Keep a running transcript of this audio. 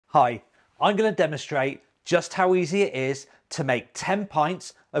Hi, I'm going to demonstrate just how easy it is to make 10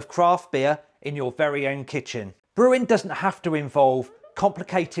 pints of craft beer in your very own kitchen. Brewing doesn't have to involve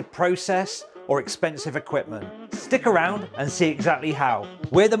complicated process or expensive equipment. Stick around and see exactly how.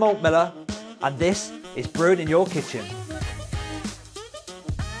 We're the Malt Miller and this is Brewing in Your Kitchen.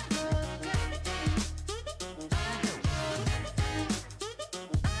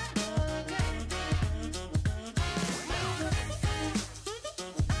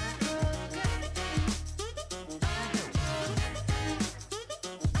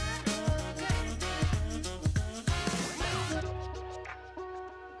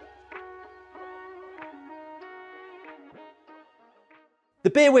 The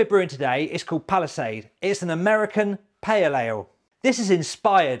beer we're brewing today is called Palisade. It's an American pale ale. This is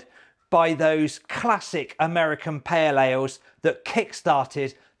inspired by those classic American pale ales that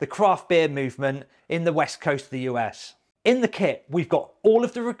kick-started the craft beer movement in the west coast of the US. In the kit, we've got all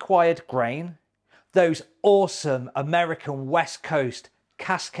of the required grain, those awesome American west coast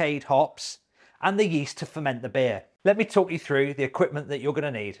Cascade hops, and the yeast to ferment the beer. Let me talk you through the equipment that you're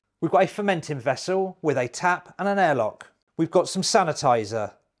going to need. We've got a fermenting vessel with a tap and an airlock. We've got some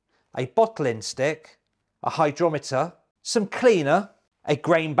sanitizer, a bottling stick, a hydrometer, some cleaner, a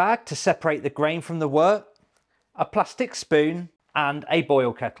grain bag to separate the grain from the wort, a plastic spoon, and a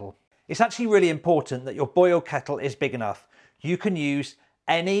boil kettle. It's actually really important that your boil kettle is big enough. You can use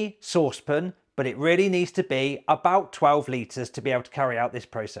any saucepan, but it really needs to be about 12 litres to be able to carry out this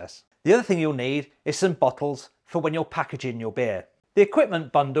process. The other thing you'll need is some bottles for when you're packaging your beer. The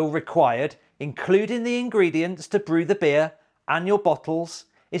equipment bundle required, including the ingredients to brew the beer and your bottles,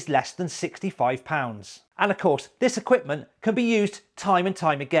 is less than £65. And of course, this equipment can be used time and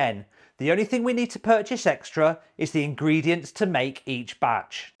time again. The only thing we need to purchase extra is the ingredients to make each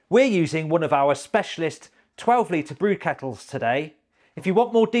batch. We're using one of our specialist 12-litre brew kettles today. If you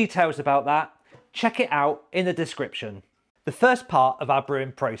want more details about that, check it out in the description. The first part of our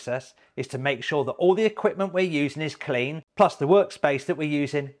brewing process is to make sure that all the equipment we're using is clean, plus the workspace that we're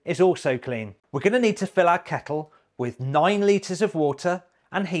using is also clean. We're going to need to fill our kettle with 9 litres of water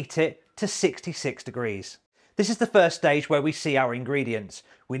and heat it to 66 degrees. This is the first stage where we see our ingredients.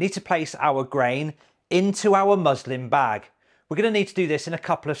 We need to place our grain into our muslin bag. We're going to need to do this in a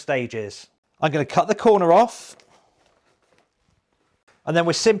couple of stages. I'm going to cut the corner off, and then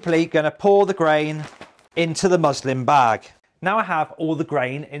we're simply going to pour the grain into the muslin bag. Now I have all the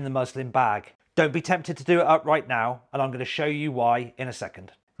grain in the muslin bag. Don't be tempted to do it up right now, and I'm going to show you why in a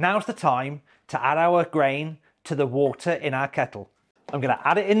second. Now's the time to add our grain to the water in our kettle. I'm going to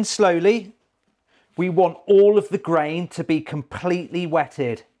add it in slowly. We want all of the grain to be completely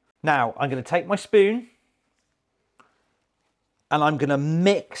wetted. Now I'm going to take my spoon and I'm going to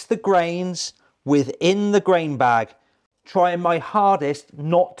mix the grains within the grain bag, trying my hardest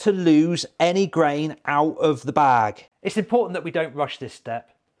not to lose any grain out of the bag. It's important that we don't rush this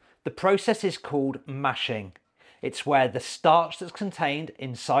step. The process is called mashing. It's where the starch that's contained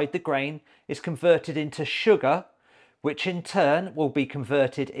inside the grain is converted into sugar, which in turn will be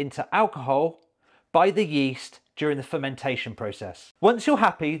converted into alcohol by the yeast during the fermentation process. Once you're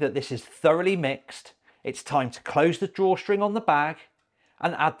happy that this is thoroughly mixed, it's time to close the drawstring on the bag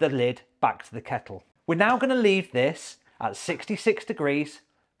and add the lid back to the kettle. We're now going to leave this at 66 degrees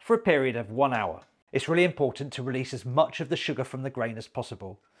for a period of 1 hour. It's really important to release as much of the sugar from the grain as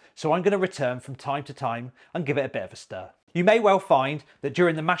possible, so I'm going to return from time to time and give it a bit of a stir. You may well find that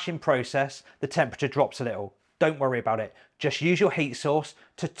during the mashing process the temperature drops a little. Don't worry about it, just use your heat source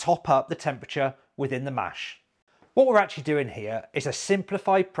to top up the temperature within the mash. What we're actually doing here is a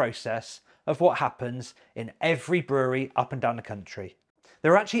simplified process of what happens in every brewery up and down the country.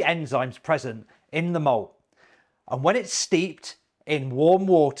 There are actually enzymes present in the malt, and when it's steeped in warm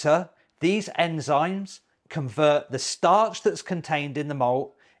water, these enzymes convert the starch that's contained in the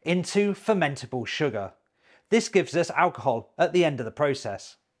malt into fermentable sugar. This gives us alcohol at the end of the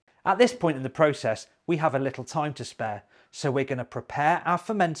process. At this point in the process, we have a little time to spare, so we're going to prepare our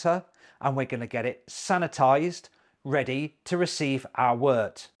fermenter and we're going to get it sanitized, ready to receive our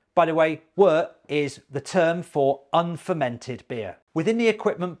wort. By the way, wort is the term for unfermented beer. Within the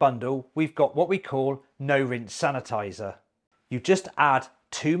equipment bundle, we've got what we call no rinse sanitizer. You just add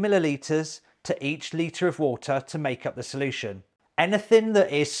 2 millilitres to each litre of water to make up the solution. Anything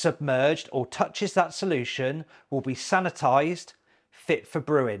that is submerged or touches that solution will be sanitized, fit for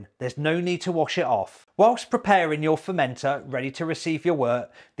brewing. There's no need to wash it off. Whilst preparing your fermenter ready to receive your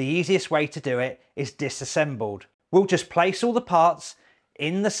wort, the easiest way to do it is disassembled. We'll just place all the parts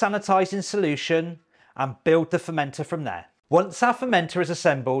in the sanitizing solution and build the fermenter from there. Once our fermenter is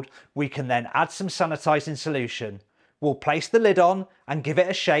assembled, we can then add some sanitizing solution. We'll place the lid on and give it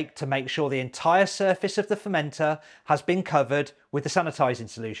a shake to make sure the entire surface of the fermenter has been covered with the sanitizing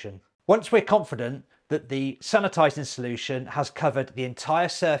solution. Once we're confident that the sanitizing solution has covered the entire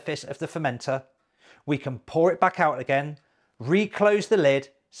surface of the fermenter, we can pour it back out again, reclose the lid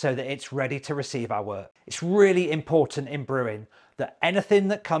so that it's ready to receive our wort. It's really important in brewing that anything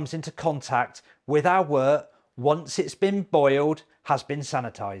that comes into contact with our wort once it's been boiled has been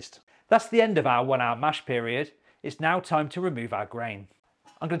sanitized. That's the end of our 1 hour mash period. It's now time to remove our grain.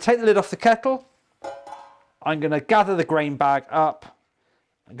 I'm going to take the lid off the kettle. I'm going to gather the grain bag up.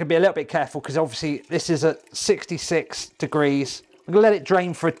 I'm going to be a little bit careful because obviously this is at 66 degrees. I'm going to let it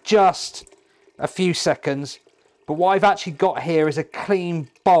drain for just a few seconds. But what I've actually got here is a clean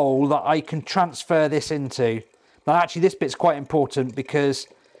bowl that I can transfer this into. Now actually this bit's quite important because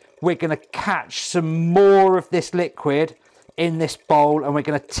we're going to catch some more of this liquid in this bowl and we're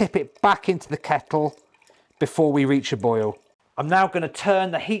going to tip it back into the kettle before we reach a boil. I'm now going to turn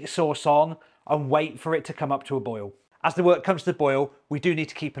the heat source on and wait for it to come up to a boil. As the wort comes to the boil, we do need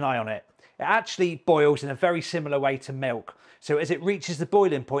to keep an eye on it. It actually boils in a very similar way to milk. So as it reaches the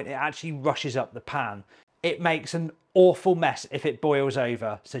boiling point, it actually rushes up the pan. It makes an awful mess if it boils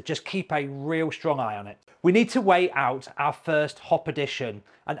over. So just keep a real strong eye on it. We need to weigh out our first hop addition,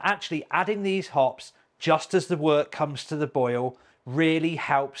 and actually adding these hops just as the wort comes to the boil really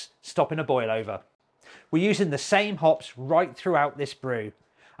helps stopping a boil over. We're using the same hops right throughout this brew.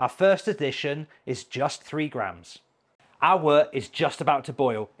 Our first addition is just 3 grams. Our wort is just about to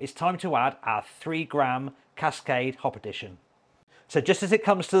boil. It's time to add our 3 gram Cascade hop addition. So just as it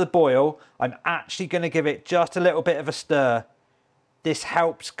comes to the boil, I'm actually going to give it just a little bit of a stir. This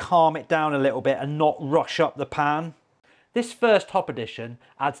helps calm it down a little bit and not rush up the pan. This first hop addition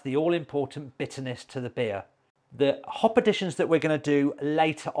adds the all-important bitterness to the beer. The hop additions that we're going to do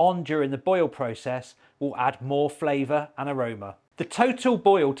later on during the boil process will add more flavour and aroma. The total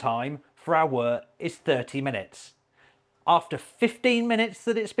boil time for our wort is 30 minutes. After 15 minutes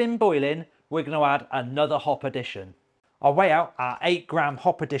that it's been boiling, we're going to add another hop addition. I'll weigh out our 8 gram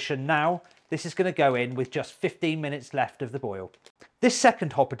hop addition now. This is going to go in with just 15 minutes left of the boil. This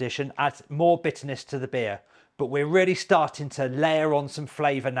second hop addition adds more bitterness to the beer, but we're really starting to layer on some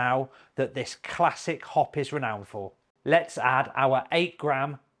flavour now that this classic hop is renowned for. Let's add our 8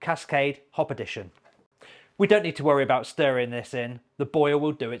 gram Cascade hop addition. We don't need to worry about stirring this in, the boil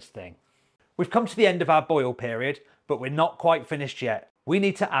will do its thing. We've come to the end of our boil period, but we're not quite finished yet. We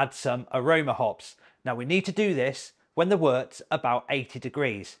need to add some aroma hops. Now we need to do this when the wort's about 80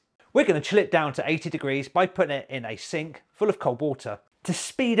 degrees. We're going to chill it down to 80 degrees by putting it in a sink full of cold water. To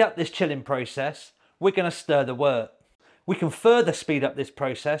speed up this chilling process, we're going to stir the wort. We can further speed up this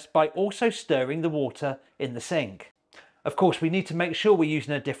process by also stirring the water in the sink. Of course, we need to make sure we're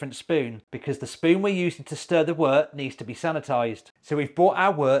using a different spoon because the spoon we're using to stir the wort needs to be sanitized. So we've brought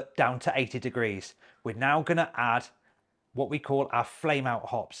our wort down to 80 degrees. We're now going to add what we call our flame out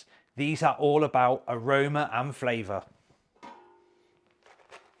hops. These are all about aroma and flavour.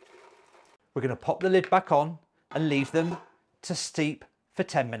 We're going to pop the lid back on and leave them to steep for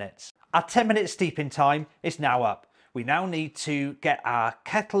 10 minutes. Our 10-minute steeping time is now up. We now need to get our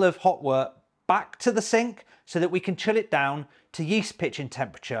kettle of hot wort back to the sink so that we can chill it down to yeast pitching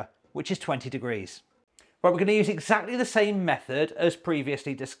temperature, which is 20 degrees. Right, we're going to use exactly the same method as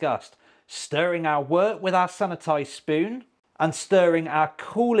previously discussed, stirring our wort with our sanitised spoon and stirring our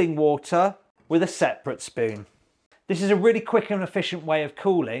cooling water with a separate spoon. This is a really quick and efficient way of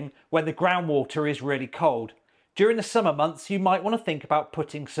cooling when the groundwater is really cold. During the summer months, you might want to think about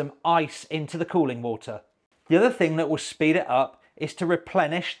putting some ice into the cooling water. The other thing that will speed it up is to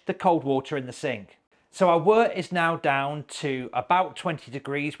replenish the cold water in the sink. So our wort is now down to about 20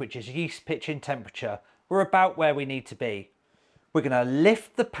 degrees, which is yeast pitching temperature. We're about where we need to be. We're going to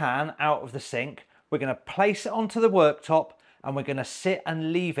lift the pan out of the sink. We're going to place it onto the worktop and we're going to sit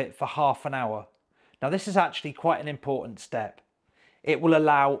and leave it for half an hour. Now this is actually quite an important step. It will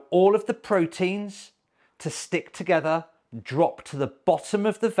allow all of the proteins to stick together, drop to the bottom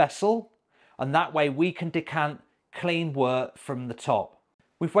of the vessel, and that way we can decant clean wort from the top.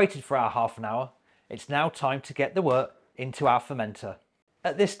 We've waited for our half an hour. It's now time to get the wort into our fermenter.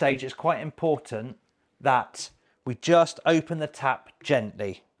 At this stage, it's quite important that we just open the tap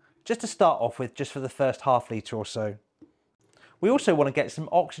gently, just to start off with, just for the first half litre or so. We also want to get some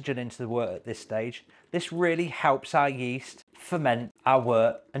oxygen into the wort at this stage. This really helps our yeast ferment our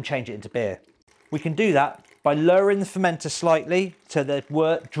wort and change it into beer. We can do that by lowering the fermenter slightly so the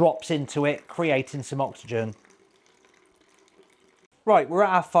wort drops into it, creating some oxygen. Right, we're at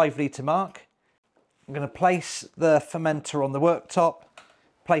our 5 litre mark. I'm going to place the fermenter on the worktop,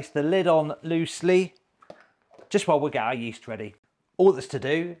 place the lid on loosely, just while we get our yeast ready. All that's to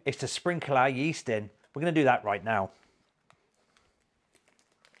do is to sprinkle our yeast in. We're going to do that right now.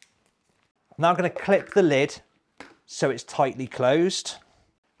 Now I'm going to clip the lid so it's tightly closed,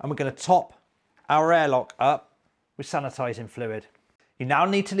 and we're going to top our airlock up with sanitizing fluid. You now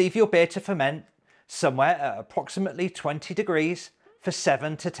need to leave your beer to ferment somewhere at approximately 20 degrees for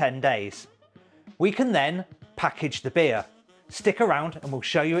 7 to 10 days. We can then package the beer. Stick around and we'll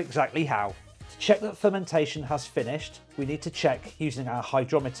show you exactly how. To check that fermentation has finished, we need to check using our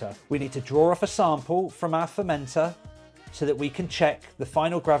hydrometer. We need to draw off a sample from our fermenter so that we can check the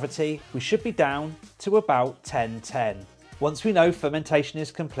final gravity. We should be down to about 1010. Once we know fermentation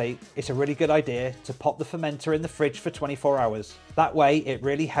is complete, it's a really good idea to pop the fermenter in the fridge for 24 hours. That way it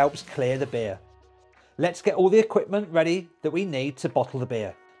really helps clear the beer. Let's get all the equipment ready that we need to bottle the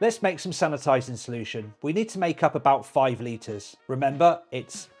beer. Let's make some sanitizing solution. We need to make up about 5 litres. Remember,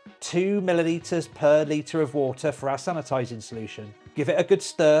 it's 2 millilitres per litre of water for our sanitizing solution. Give it a good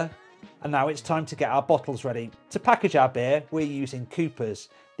stir, and now it's time to get our bottles ready. To package our beer, we're using Coopers.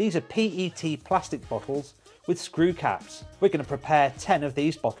 These are PET plastic bottles with screw caps. We're going to prepare 10 of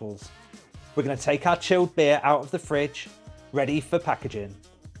these bottles. We're going to take our chilled beer out of the fridge, ready for packaging.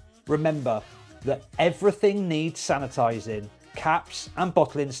 Remember that everything needs sanitizing, caps and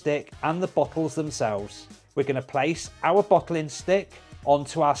bottling stick and the bottles themselves. We're going to place our bottling stick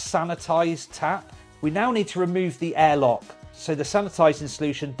onto our sanitized tap. We now need to remove the airlock so the sanitizing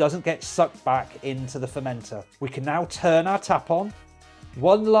solution doesn't get sucked back into the fermenter. We can now turn our tap on.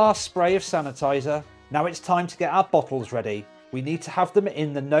 One last spray of sanitizer. Now it's time to get our bottles ready. We need to have them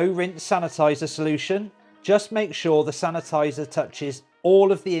in the no rinse sanitizer solution. Just make sure the sanitizer touches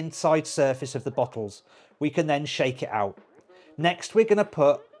all of the inside surface of the bottles. We can then shake it out. Next, we're going to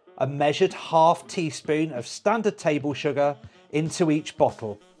put a measured ½ teaspoon of standard table sugar into each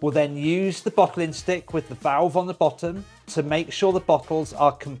bottle. We'll then use the bottling stick with the valve on the bottom to make sure the bottles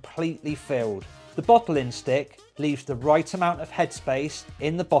are completely filled. The bottling stick leaves the right amount of headspace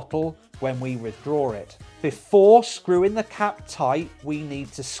in the bottle when we withdraw it. Before screwing the cap tight, we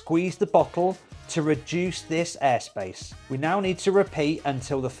need to squeeze the bottle to reduce this airspace. We now need to repeat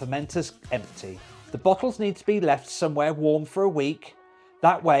until the fermenter's empty. The bottles need to be left somewhere warm for a week.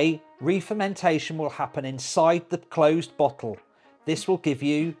 That way, re-fermentation will happen inside the closed bottle. This will give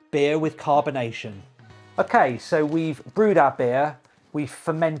you beer with carbonation. Okay, so we've brewed our beer, we've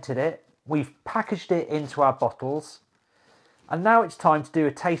fermented it, we've packaged it into our bottles, and now it's time to do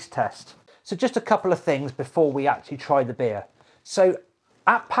a taste test. So just a couple of things before we actually try the beer. So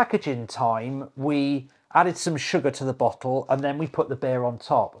at packaging time, we added some sugar to the bottle and then we put the beer on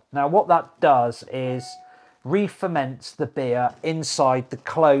top. Now what that does is re-ferments the beer inside the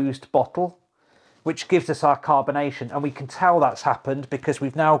closed bottle, which gives us our carbonation. And we can tell that's happened because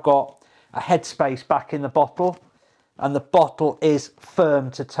we've now got a headspace back in the bottle and the bottle is firm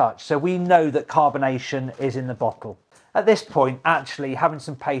to touch. So we know that carbonation is in the bottle. At this point, actually having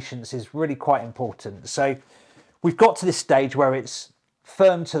some patience is really quite important. So we've got to this stage where it's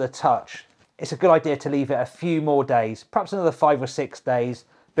firm to the touch. It's a good idea to leave it a few more days, perhaps another 5 or 6 days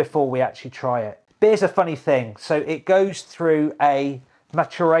before we actually try it. Beer's a funny thing. So it goes through a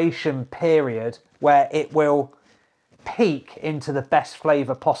maturation period where it will peak into the best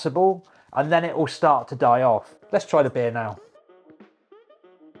flavour possible and then it will start to die off. Let's try the beer now.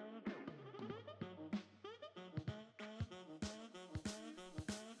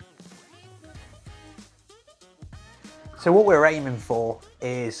 So what we're aiming for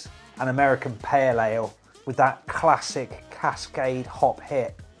is an American Pale Ale with that classic Cascade hop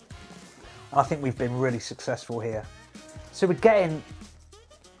hit. And I think we've been really successful here. So we're getting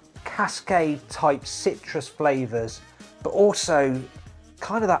Cascade type citrus flavours, but also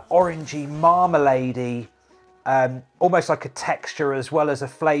kind of that orangey, marmaladey, almost like a texture as well as a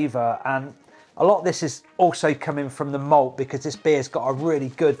flavour. And a lot of this is also coming from the malt because this beer's got a really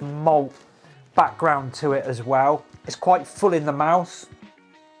good malt background to it as well. It's quite full in the mouth.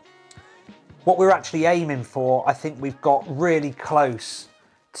 What we're actually aiming for, I think we've got really close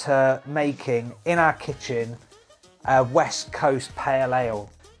to making in our kitchen a West Coast Pale Ale.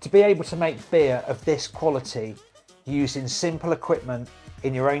 To be able to make beer of this quality using simple equipment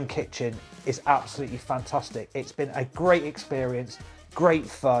in your own kitchen is absolutely fantastic. It's been a great experience, great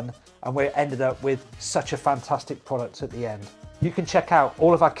fun, and we ended up with such a fantastic product at the end. You can check out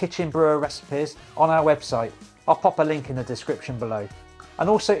all of our kitchen brewer recipes on our website. I'll pop a link in the description below. And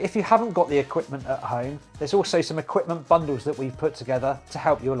also, if you haven't got the equipment at home, there's also some equipment bundles that we've put together to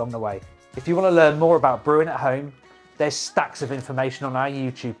help you along the way. If you want to learn more about brewing at home, there's stacks of information on our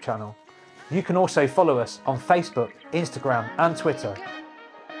YouTube channel. You can also follow us on Facebook, Instagram and Twitter.